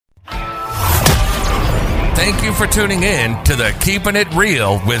Thank you for tuning in to the Keeping It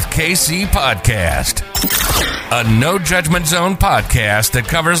Real with KC podcast, a no judgment zone podcast that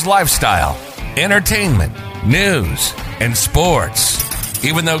covers lifestyle, entertainment, news, and sports.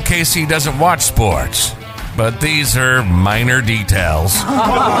 Even though KC doesn't watch sports, but these are minor details.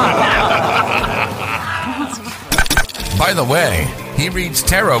 By the way, he reads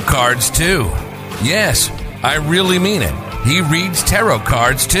tarot cards too. Yes, I really mean it. He reads tarot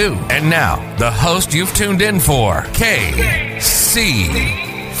cards too. And now, the host you've tuned in for, KC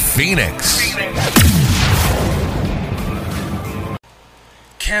Phoenix.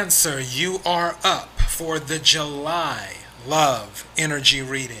 Cancer, you are up for the July love energy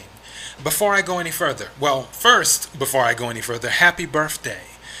reading. Before I go any further, happy birthday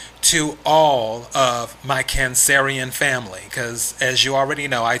to all of my Cancerian family, because as you already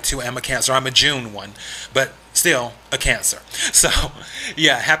know, I too am a Cancer. I'm a June one, but still a Cancer. So,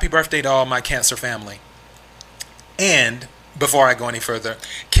 yeah, happy birthday to all my Cancer family. And before I go any further,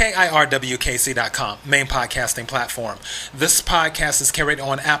 KIRWKC.com, main podcasting platform. This podcast is carried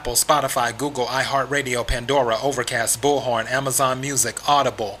on Apple, Spotify, Google, iHeartRadio, Pandora, Overcast, Bullhorn, Amazon Music,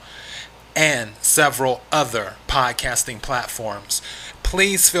 Audible, and several other podcasting platforms.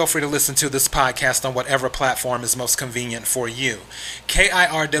 Please feel free to listen to this podcast on whatever platform is most convenient for you.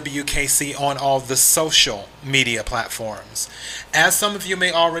 KIRWKC on all the social media platforms. As some of you may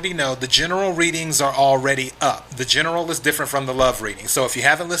already know, the general readings are already up. The general is different from the love reading. So if you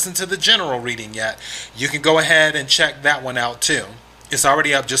haven't listened to the general reading yet, you can go ahead and check that one out too. It's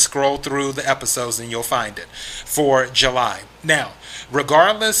already up. Just scroll through the episodes and you'll find it for July. Now,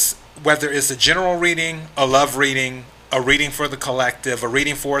 regardless whether it's a general reading, a love reading, a reading for the collective, a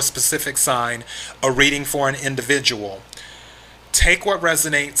reading for a specific sign, a reading for an individual, take what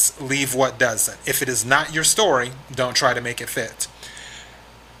resonates, leave what doesn't. If it is not your story, don't try to make it fit.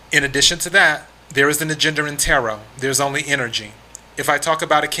 In addition to that, there is an agenda in tarot. There's only energy. If I talk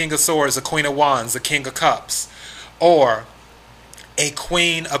about a King of Swords, a Queen of Wands, a King of Cups, or a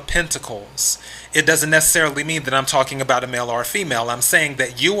Queen of Pentacles, it doesn't necessarily mean that I'm talking about a male or a female. I'm saying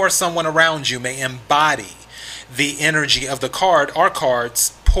that you or someone around you may embody the energy of the card or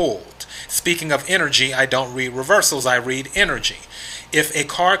cards pulled. Speaking of energy, I don't read reversals, I read energy. If a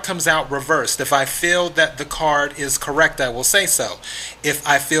card comes out reversed, if I feel that the card is correct, I will say so. If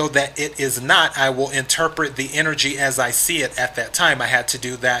I feel that it is not, I will interpret the energy as I see it at that time. I had to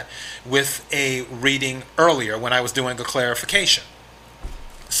do that with a reading earlier when I was doing a clarification.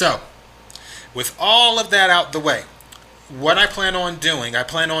 So, with all of that out the way, what I plan on doing, I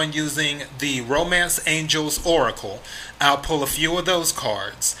plan on using the Romance Angels Oracle. I'll pull a few of those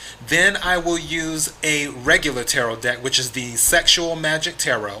cards. Then I will use a regular tarot deck, which is the Sexual Magic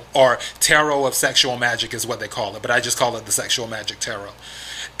Tarot, or Tarot of Sexual Magic is what they call it, but I just call it the Sexual Magic Tarot.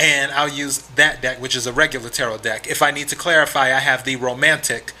 And I'll use that deck, which is a regular tarot deck. If I need to clarify, I have the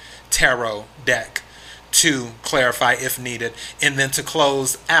Romantic Tarot deck to clarify if needed. And then to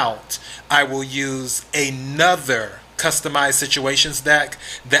close out, I will use another customized situations deck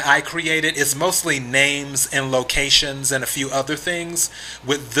that I created. It's mostly names and locations and a few other things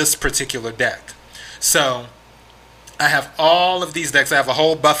with this particular deck. So I have all of these decks. I have a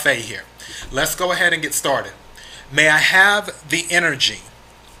whole buffet here. Let's go ahead and get started. May I have the energy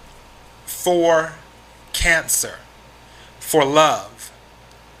for Cancer, for love,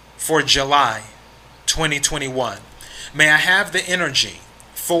 for July 2021. May I have the energy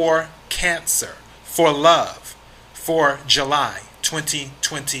for Cancer, for love, for July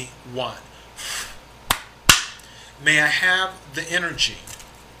 2021. May I have the energy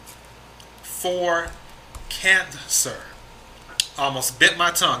for Cancer. Almost bit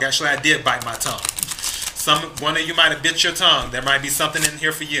my tongue. Actually, I did bite my tongue. One of you might have bit your tongue. There might be something in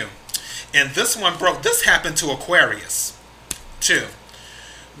here for you. And this one broke. This happened to Aquarius too,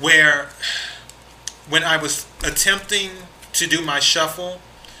 where when I was attempting to do my shuffle,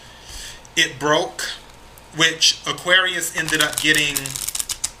 it broke, which Aquarius ended up getting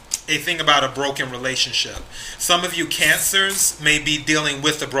a thing about a broken relationship. Some of you Cancers may be dealing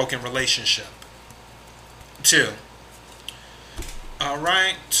with a broken relationship too. All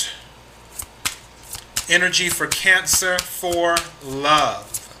right. Energy for Cancer, for love,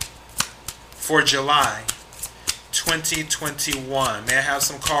 for July 2021. May I have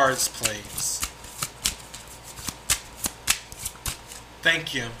some cards, please?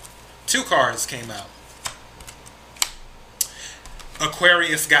 Thank you. 2 cards came out.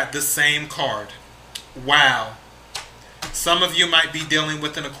 Aquarius got the same card. Wow. Some of you might be dealing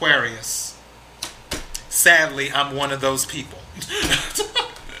with an Aquarius. Sadly, I'm one of those people.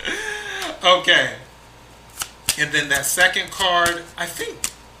 Okay. And then that second card, I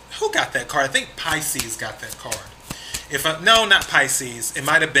think, who got that card? I think Pisces got that card. No, not Pisces. It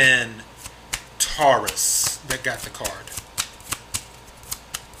might have been Taurus that got the card.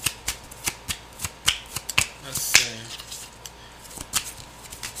 Let's see.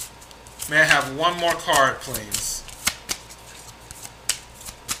 May I have one more card, please?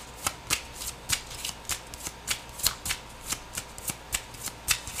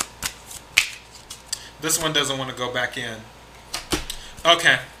 This one doesn't want to go back in.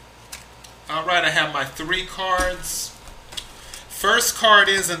 Okay. All right, I have my 3 cards. First card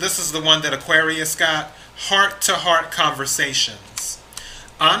is, and this is the one that Aquarius got, heart-to-heart conversations.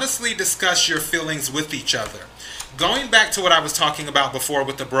 Honestly discuss your feelings with each other. Going back to what I was talking about before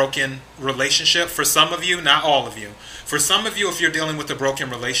with the broken relationship, for some of you, not all of you, for some of you, if you're dealing with a broken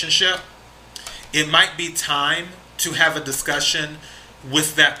relationship, it might be time to have a discussion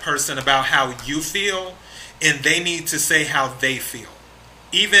with that person about how you feel, and they need to say how they feel.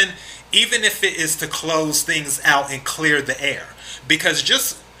 Even if it is to close things out and clear the air. Because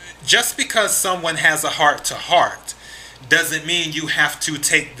just because someone has a heart-to-heart doesn't mean you have to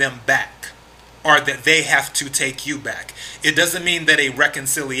take them back or that they have to take you back. It doesn't mean that a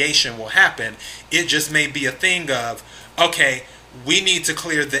reconciliation will happen. It just may be a thing of, okay, we need to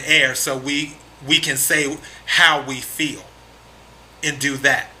clear the air so we can say how we feel and do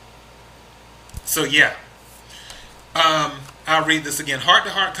that. So yeah. I'll read this again.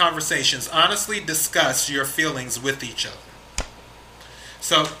 Heart-to-heart conversations. Honestly discuss your feelings with each other.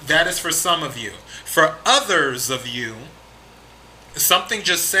 So that is for some of you. For others of you, something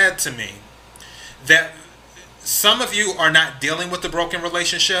just said to me that some of you are not dealing with a broken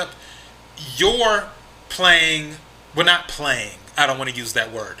relationship. You're playing, well, not playing. I don't want to use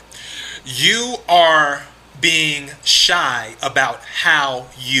that word. You are being shy about how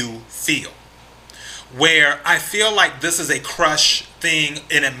you feel. Where I feel like this is a crush thing,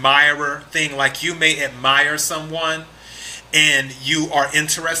 an admirer thing, like you may admire someone and you are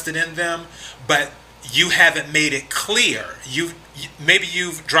interested in them, but you haven't made it clear. Maybe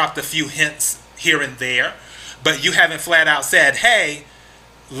you've dropped a few hints here and there, but you haven't flat out said, hey,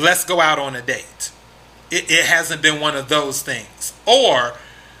 let's go out on a date. It hasn't been one of those things. Or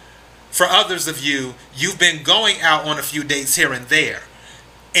for others of you, you've been going out on a few dates here and there,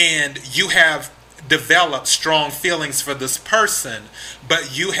 and you have developed strong feelings for this person,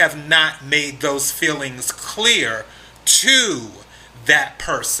 but you have not made those feelings clear to that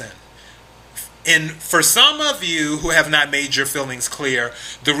person. And for some of you who have not made your feelings clear,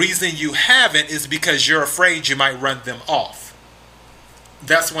 the reason you haven't is because you're afraid you might run them off.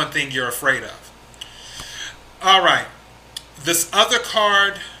 That's one thing you're afraid of. All right. This other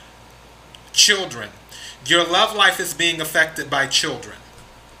card, children. Your love life is being affected by children.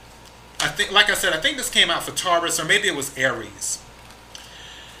 I think, like I said, I think this came out for Taurus, or maybe it was Aries.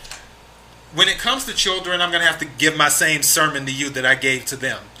 When it comes to children, I'm going to have to give my same sermon to you that I gave to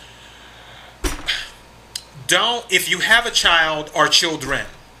them. If you have a child or children,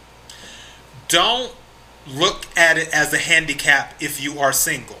 don't look at it as a handicap if you are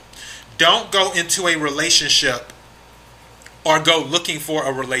single. Don't go into a relationship or go looking for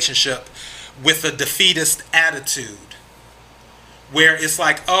a relationship with a defeatist attitude, where it's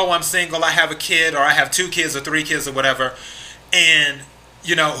like, oh, I'm single, I have a kid, or I have 2 kids or 3 kids or whatever, and,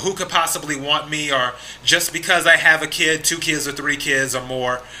 you know, who could possibly want me? Or just because I have a kid, 2 kids or 3 kids or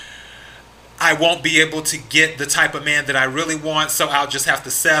more, I won't be able to get the type of man that I really want, so I'll just have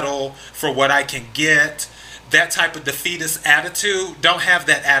to settle for what I can get. That type of defeatist attitude, don't have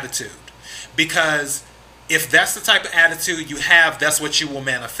that attitude. Because if that's the type of attitude you have, that's what you will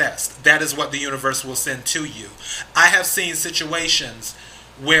manifest. That is what the universe will send to you. I have seen situations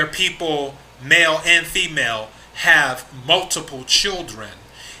where people, male and female, have multiple children,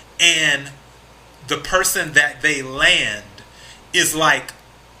 and the person that they land is like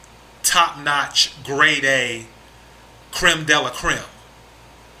top-notch, grade A, creme de la creme.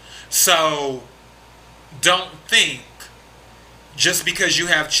 So don't think just because you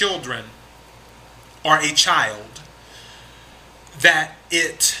have children or a child that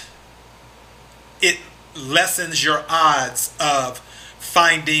it lessens your odds of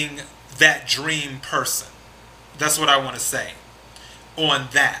finding that dream person. That's what I want to say on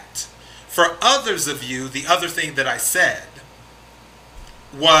that. For others of you, the other thing that I said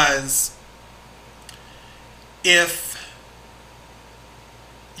was, if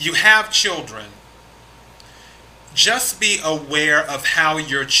you have children, just be aware of how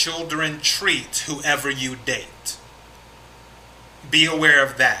your children treat whoever you date. Be aware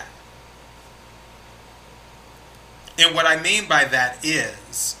of that. And what I mean by that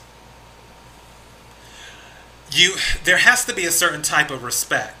is, there has to be a certain type of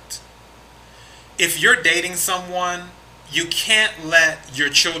respect. If you're dating someone, you can't let your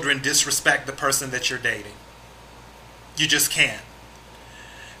children disrespect the person that you're dating. You just can't.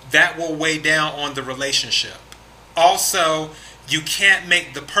 That will weigh down on the relationship. Also, you can't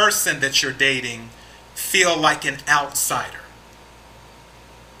make the person that you're dating feel like an outsider,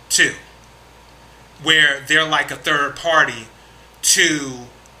 too, where they're like a third party to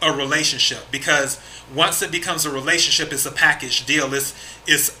a relationship. Because once it becomes a relationship, it's a package deal.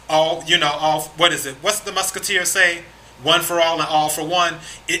 It's all, all, what is it? What's the Musketeer say? One for all and all for one.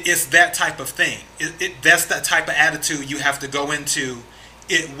 It's that type of thing. That's that type of attitude you have to go into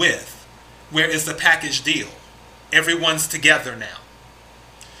it with, where it's a package deal. Everyone's together now.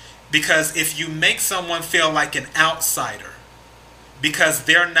 Because if you make someone feel like an outsider because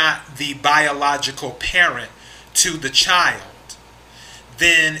they're not the biological parent to the child,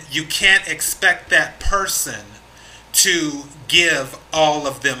 then you can't expect that person to give all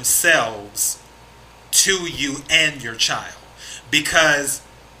of themselves to you and your child. Because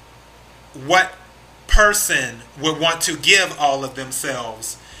what person would want to give all of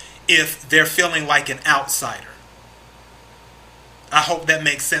themselves if they're feeling like an outsider? I hope that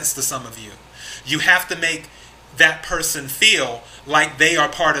makes sense to some of you. You have to make that person feel like they are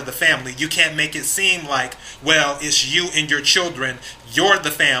part of the family. You can't make it seem like, well, it's you and your children, you're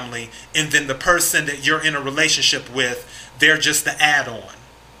the family, and then the person that you're in a relationship with, they're just the add-on.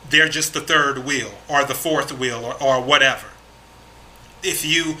 They're just the third wheel or the fourth wheel or whatever. If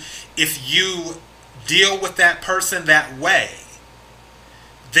you deal with that person that way,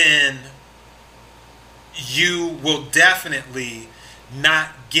 then you will definitely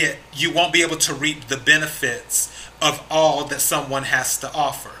you won't be able to reap the benefits of all that someone has to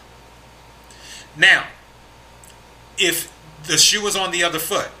offer. Now, if the shoe is on the other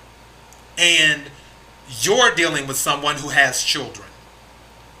foot and you're dealing with someone who has children,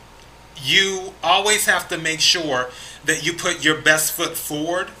 you always have to make sure that you put your best foot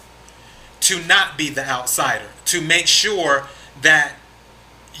forward to not be the outsider, to make sure that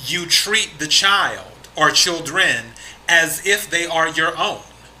you treat the child or children as if they are your own.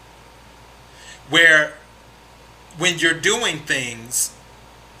 Where when you're doing things,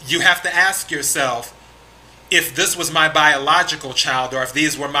 you have to ask yourself, if this was my biological child or if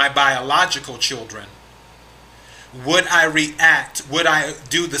these were my biological children, would I react? Would I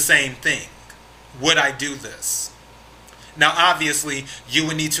do the same thing? Would I do this? Now, obviously, you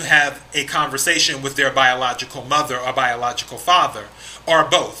would need to have a conversation with their biological mother or biological father, or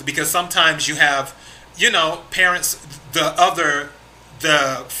both, because sometimes you have, parents,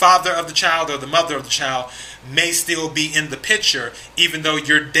 the father of the child or the mother of the child may still be in the picture, even though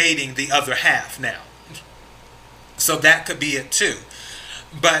you're dating the other half now. So that could be it too.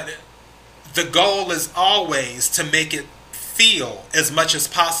 But the goal is always to make it feel as much as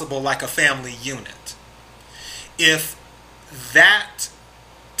possible like a family unit. If that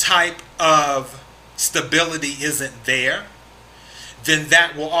type of stability isn't there, then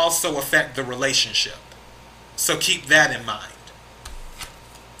that will also affect the relationship. So keep that in mind.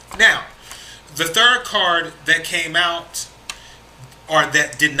 Now, the third card that came out, or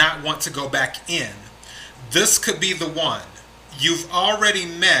that did not want to go back in, this could be the one. You've already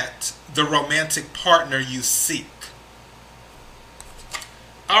met the romantic partner you seek.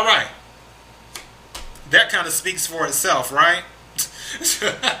 All right. That kind of speaks for itself, right?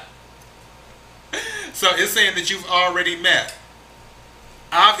 So it's saying that you've already met.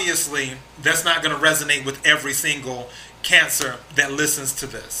 Obviously, that's not going to resonate with every single Cancer that listens to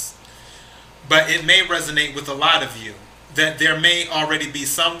this. But it may resonate with a lot of you, that there may already be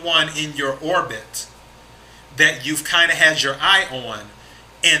someone in your orbit that you've kind of had your eye on,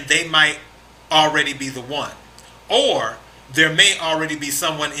 and they might already be the one. Or there may already be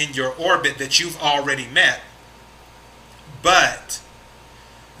someone in your orbit that you've already met, but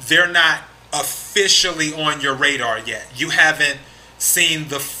they're not officially on your radar yet. You haven't seen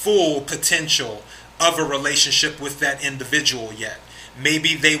the full potential of a relationship with that individual yet.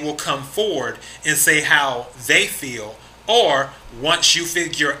 Maybe they will come forward and say how they feel, or once you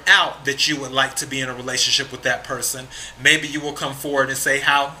figure out that you would like to be in a relationship with that person, maybe you will come forward and say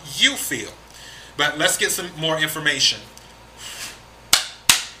how you feel. But let's get some more information.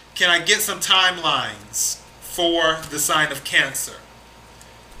 Can I get some timelines for the sign of Cancer?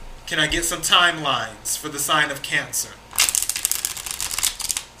 Can I get some timelines for the sign of Cancer?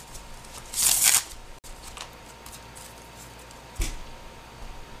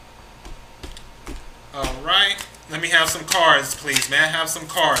 All right. Let me have some cards, please. May I have some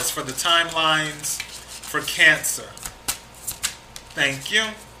cards for the timelines for Cancer? Thank you.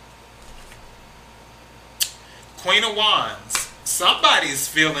 Queen of Wands. Somebody's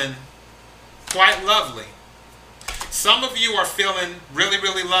feeling quite lovely. Some of you are feeling really,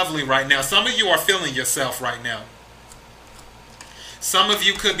 really lovely right now. Some of you are feeling yourself right now. Some of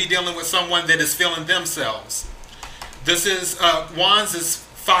you could be dealing with someone that is feeling themselves. This is, Wands is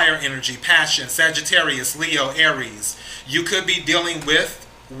fire energy, passion, Sagittarius, Leo, Aries. You could be dealing with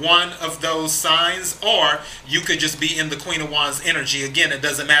one of those signs, or you could just be in the Queen of Wands energy. Again, it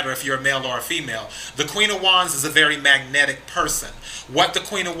doesn't matter if you're a male or a female. The Queen of Wands is a very magnetic person. What the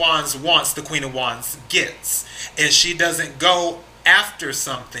Queen of Wands wants, the Queen of Wands gets. And she doesn't go after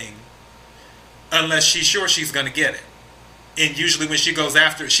something unless she's sure she's going to get it. And usually when she goes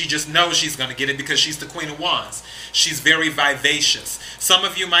after it, she just knows she's going to get it because she's the Queen of Wands. She's very vivacious. Some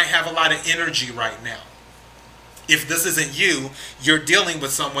of you might have a lot of energy right now. If this isn't you, you're dealing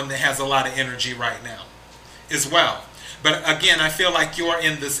with someone that has a lot of energy right now as well. But again, I feel like you're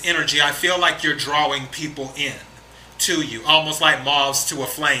in this energy. I feel like you're drawing people in to you, almost like moths to a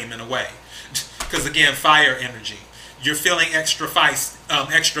flame in a way. Because again, fire energy. You're feeling extra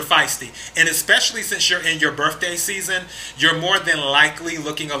feisty. And especially since you're in your birthday season, you're more than likely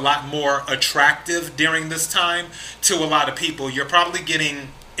looking a lot more attractive during this time to a lot of people. You're probably getting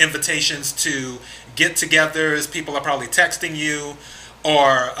invitations to get-togethers. People are probably texting you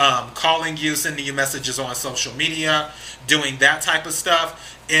or calling you, sending you messages on social media, doing that type of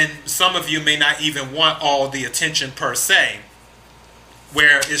stuff. And some of you may not even want all the attention per se,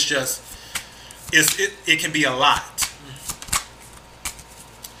 where it's just, it can be a lot.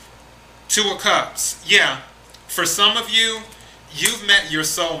 Two of Cups. Yeah, for some of you, you've met your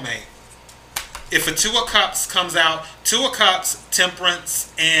soulmate. If a Two of Cups comes out, Two of Cups,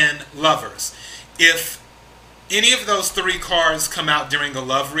 Temperance, and Lovers. If any of those three cards come out during a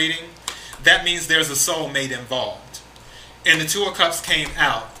love reading, that means there's a soulmate involved. And the Two of Cups came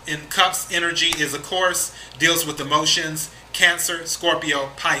out. And Cups energy is, of course, deals with emotions, Cancer, Scorpio,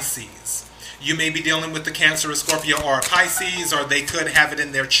 Pisces. You may be dealing with the Cancer, a Scorpio, or a Pisces, or they could have it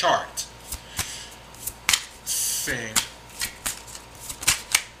in their chart. Let's see.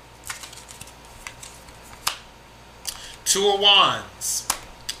 Two of Wands.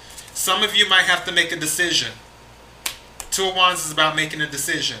 Some of you might have to make a decision. Two of Wands is about making a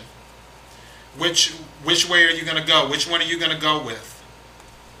decision. Which way are you going to go? Which one are you going to go with?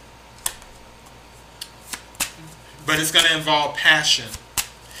 But it's going to involve passion.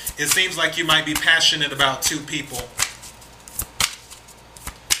 It seems like you might be passionate about two people.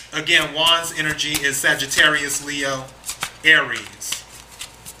 Again, Wands energy is Sagittarius, Leo, Aries.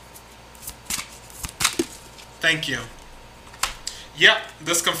 Thank you. Yep,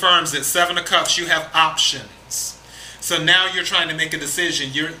 this confirms it. Seven of Cups, you have options. So now you're trying to make a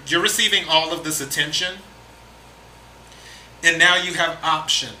decision. You're receiving all of this attention. And now you have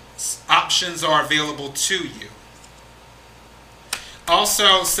options. Options are available to you.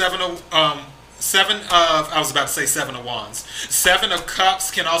 Also, Seven of Wands. Seven of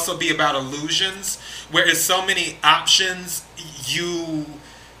Cups can also be about illusions, where it's so many options, you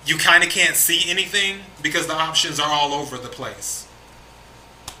kind of can't see anything because the options are all over the place.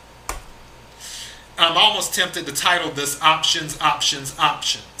 I'm almost tempted to title this Options, Options,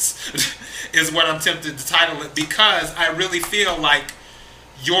 Options is what I'm tempted to title it, because I really feel like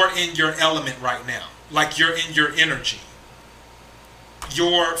you're in your element right now. Like you're in your energy.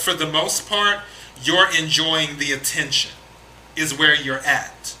 For the most part, you're enjoying the attention is where you're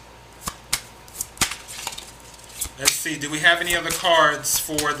at. Let's see, do we have any other cards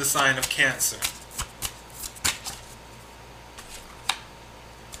for the sign of Cancer?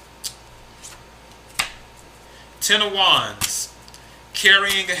 Ten of Wands,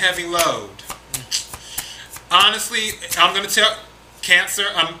 carrying a heavy load. Honestly, I'm going to tell Cancer,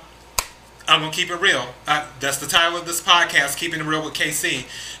 I'm going to keep it real. That's the title of this podcast, Keeping It Real with KC.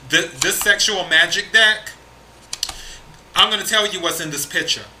 This sexual magic deck, I'm going to tell you what's in this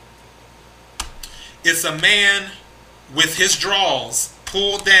picture. It's a man with his drawers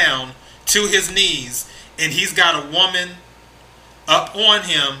pulled down to his knees, and he's got a woman up on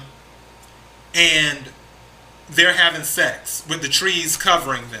him, and they're having sex with the trees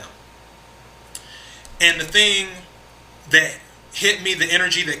covering them. And the thing that hit me, the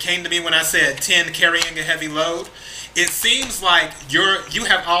energy that came to me when I said 10 carrying a heavy load, it seems like you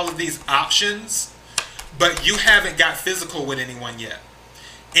have all of these options, but you haven't got physical with anyone yet.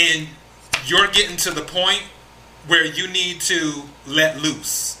 And you're getting to the point where you need to let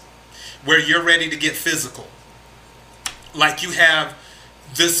loose, where you're ready to get physical. Like you have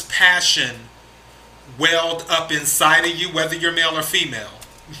this passion welled up inside of you, whether you're male or female.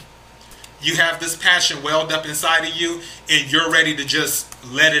 You have this passion welled up inside of you, and you're ready to just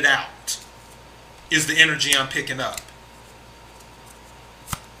let it out. is the energy I'm picking up.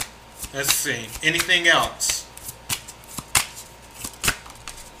 Let's see. Anything else?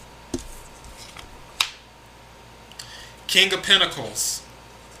 King of Pentacles.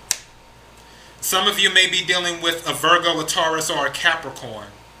 Some of you may be dealing with a Virgo, a Taurus, or a Capricorn.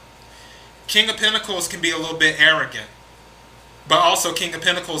 King of Pentacles can be a little bit arrogant, but also King of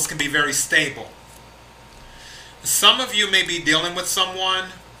Pentacles can be very stable. Some of you may be dealing with someone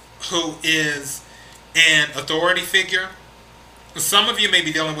who is an authority figure. Some of you may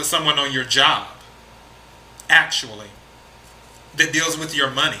be dealing with someone on your job, actually, that deals with your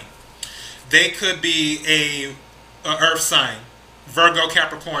money. They could be a earth sign, Virgo,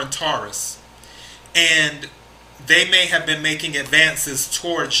 Capricorn, Taurus, and they may have been making advances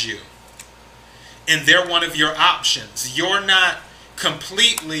towards you, and they're one of your options. You're not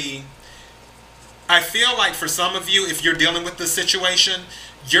completely, I feel like for some of you, if you're dealing with this situation,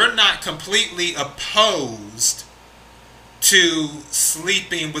 you're not completely opposed to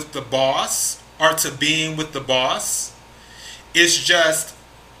sleeping with the boss or to being with the boss. It's just,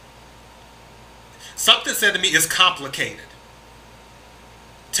 something said to me is complicated.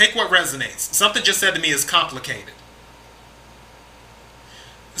 Take what resonates. Something just said to me is complicated.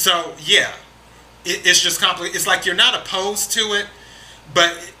 So, yeah. It's just complicated. It's like you're not opposed to it,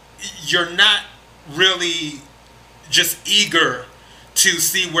 but you're not really just eager to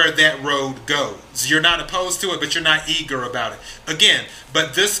see where that road goes. You're not opposed to it, but you're not eager about it. Again,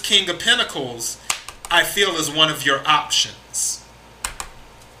 but this King of Pentacles, I feel, is one of your options.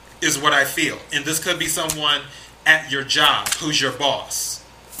 Is what I feel. And this could be someone at your job who's your boss.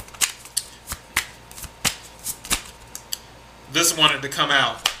 This wanted to come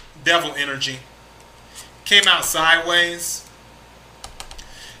out. Devil energy. Came out sideways.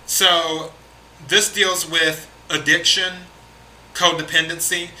 So this deals with addiction,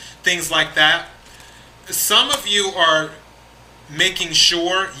 codependency, things like that. Some of you are making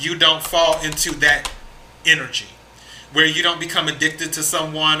sure you don't fall into that energy, where you don't become addicted to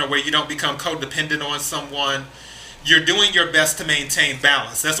someone or where you don't become codependent on someone. You're doing your best to maintain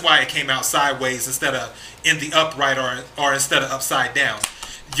balance. That's why it came out sideways instead of in the upright or instead of upside down.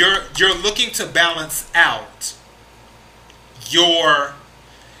 You're looking to balance out your,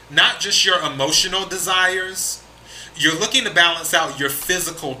 not just your emotional desires, you're looking to balance out your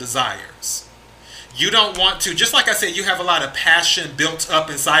physical desires. You don't want to, just like I said, you have a lot of passion built up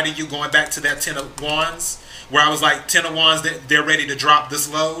inside of you, going back to that 10 of Wands, where I was like, 10 of Wands, they're ready to drop this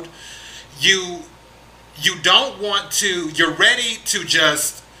load. You don't want to, you're ready to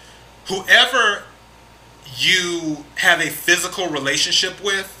just, whoever you have a physical relationship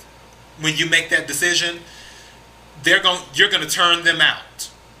with, when you make that decision, you're going to turn them out.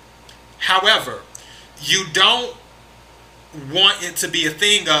 However, you don't want it to be a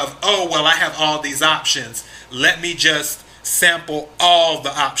thing of, oh, well, I have all these options. Let me just sample all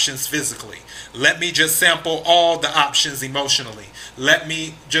the options physically. Let me just sample all the options emotionally. Let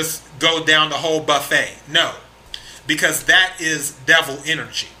me just go down the whole buffet. No, because that is devil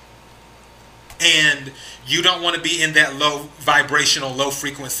energy. And you don't want to be in that low vibrational, low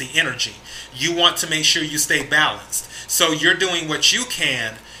frequency energy. You want to make sure you stay balanced. So you're doing what you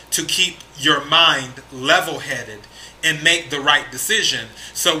can to keep your mind level-headed and make the right decision.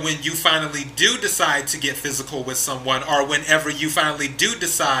 So when you finally do decide to get physical with someone, or whenever you finally do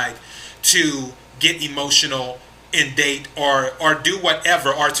decide to get emotional and date or do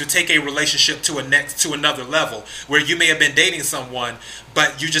whatever, or to take a relationship to another level, where you may have been dating someone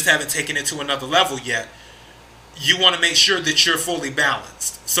but you just haven't taken it to another level yet, you want to make sure that you're fully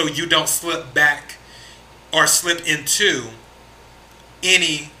balanced so you don't slip back or slip into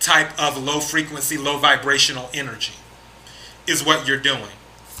any type of low frequency, low vibrational energy, is what you're doing.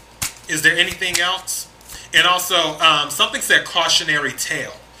 Is there anything else? And also, something said cautionary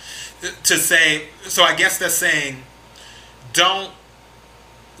tale. To say, so I guess that's saying, don't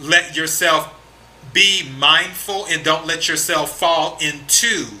let yourself, be mindful and don't let yourself fall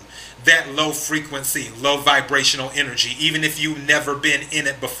into that low frequency, low vibrational energy, even if you've never been in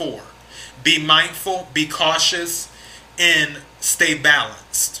it before. Be mindful, be cautious, and stay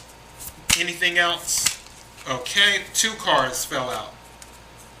balanced. Anything else? Okay, 2 cards fell out.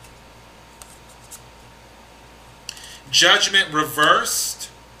 Judgment reversed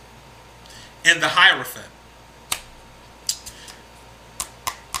and the Hierophant.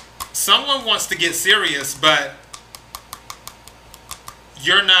 Someone wants to get serious, but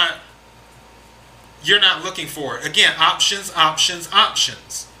you're not looking for it. Again, options, options,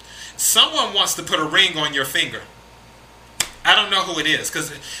 options. Someone wants to put a ring on your finger. I don't know who it is,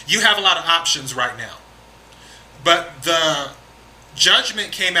 because you have a lot of options right now. But the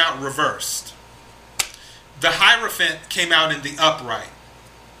Judgment came out reversed. the Hierophant came out in the upright.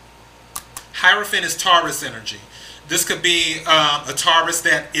 Hierophant is Taurus energy. This could be a Taurus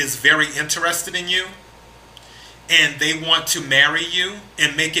that is very interested in you, and they want to marry you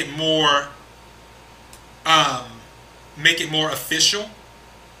and make it more official.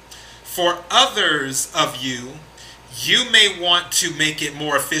 For others of you, you may want to make it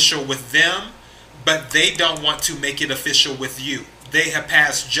more official with them, but they don't want to make it official with you. They have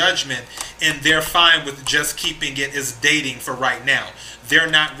passed judgment, and they're fine with just keeping it as dating for right now. They're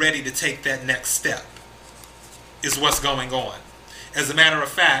not ready to take that next step, is what's going on. As a matter of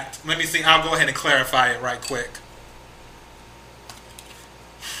fact, let me see, I'll go ahead and clarify it right quick.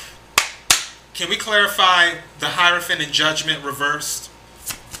 Can we clarify the Hierophant and Judgment reversed?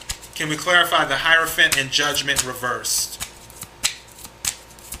 Can we clarify the Hierophant and Judgment reversed?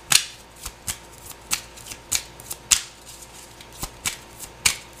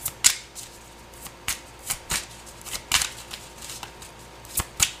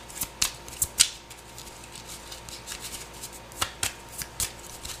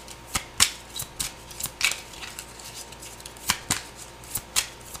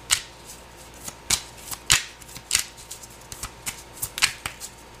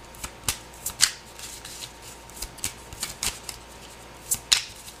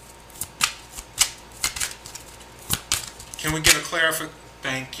 Can we get a clarification?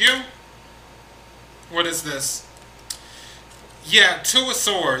 Thank you. What is this? Yeah, Two of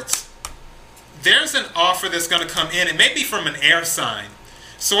Swords. There's an offer that's going to come in. It may be from an air sign.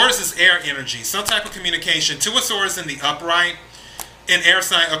 Swords is air energy, some type of communication. Two of Swords in the upright, an air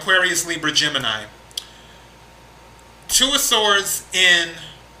sign, Aquarius, Libra, Gemini. Two of Swords in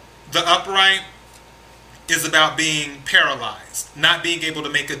the upright is about being paralyzed, not being able to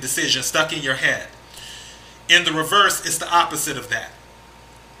make a decision, stuck in your head. In the reverse, it's the opposite of that,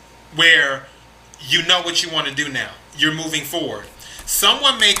 where you know what you want to do now. You're moving forward.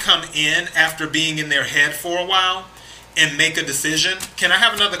 Someone may come in after being in their head for a while and make a decision. Can I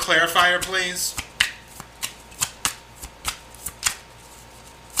have another clarifier, please?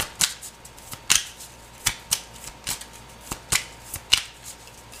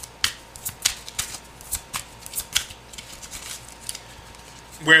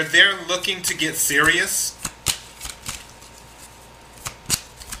 Where they're looking to get serious,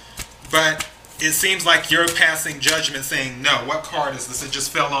 but it seems like you're passing judgment saying, no, what card is this? It just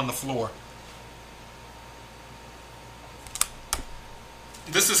fell on the floor.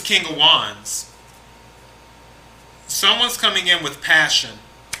 This is King of Wands. Someone's coming in with passion,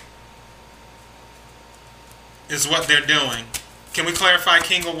 is what they're doing. Can we clarify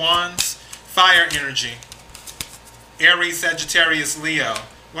King of Wands? Fire energy. Aries, Sagittarius, Leo.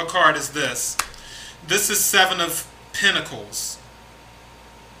 What card is this? This is Seven of Pentacles.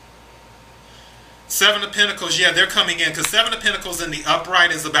 Seven of Pentacles, yeah, they're coming in. Because Seven of Pentacles in the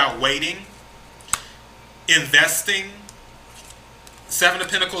upright is about waiting, investing. Seven of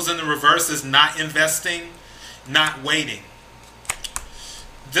Pentacles in the reverse is not investing, not waiting.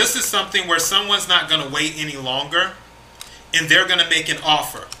 This is something where someone's not going to wait any longer, and they're going to make an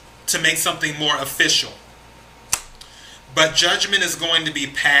offer to make something more official. But judgment is going to be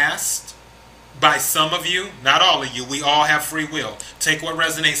passed by some of you, not all of you. We all have free will. Take what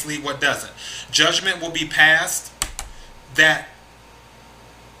resonates, leave what doesn't. Judgment will be passed that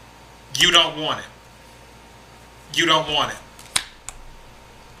you don't want it. You don't want it.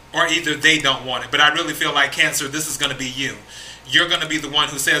 Or either they don't want it. But I really feel like, Cancer, this is going to be you. You're going to be the one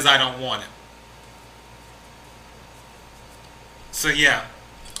who says, I don't want it. So yeah.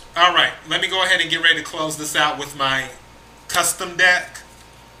 All right. Let me go ahead and get ready to close this out with my custom deck.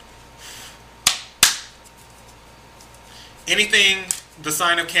 Anything the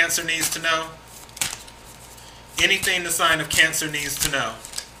sign of Cancer needs to know? Anything the sign of Cancer needs to know?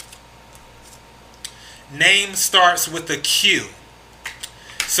 Name starts with a Q.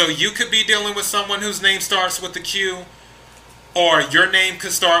 So you could be dealing with someone whose name starts with a Q, or your name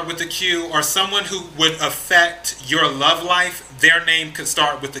could start with a Q, or someone who would affect your love life, their name could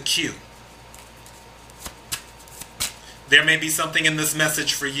start with a Q. There may be something in this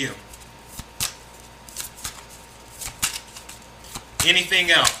message for you. Anything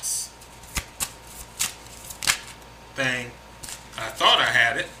else? I thought I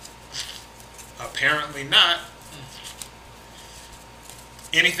had it. Apparently not.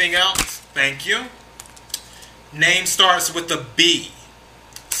 Anything else? Thank you. Name starts with a B.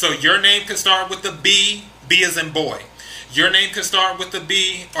 So your name could start with a B. B as in boy. Your name could start with a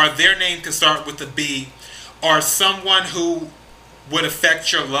B, or their name could start with a B, or someone who would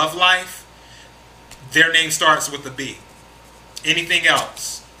affect your love life, their name starts with a B. Anything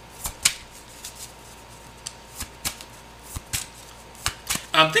else?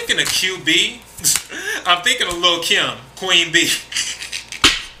 I'm thinking of QB. I'm thinking of Lil' Kim, Queen B.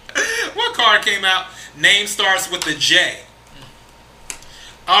 What card came out? Name starts with a J.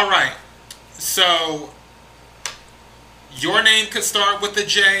 All right. So your name could start with a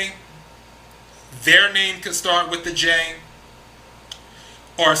J. Their name could start with a J.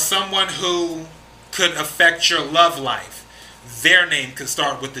 Or someone who could affect your love life. Their name could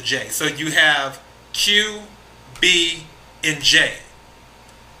start with a J. So you have Q, B, and J.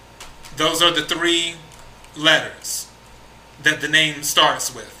 Those are the three letters that the name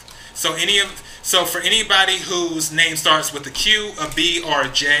starts with. So for anybody whose name starts with a Q, a B, or a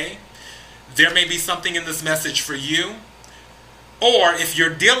J, there may be something in this message for you. Or if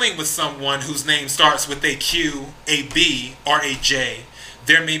you're dealing with someone whose name starts with a Q, a B, or a J,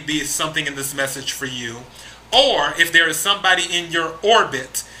 there may be something in this message for you. Or if there is somebody in your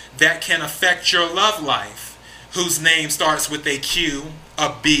orbit that can affect your love life, whose name starts with a Q,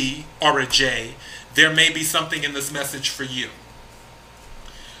 a B, or a J, there may be something in this message for you.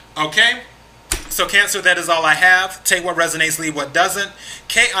 Okay? So Cancer, that is all I have. Take what resonates, leave what doesn't.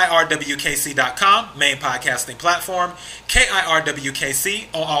 KIRWKC.com, main podcasting platform. KIRWKC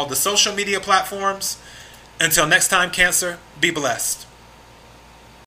on all the social media platforms. Until next time, Cancer, be blessed.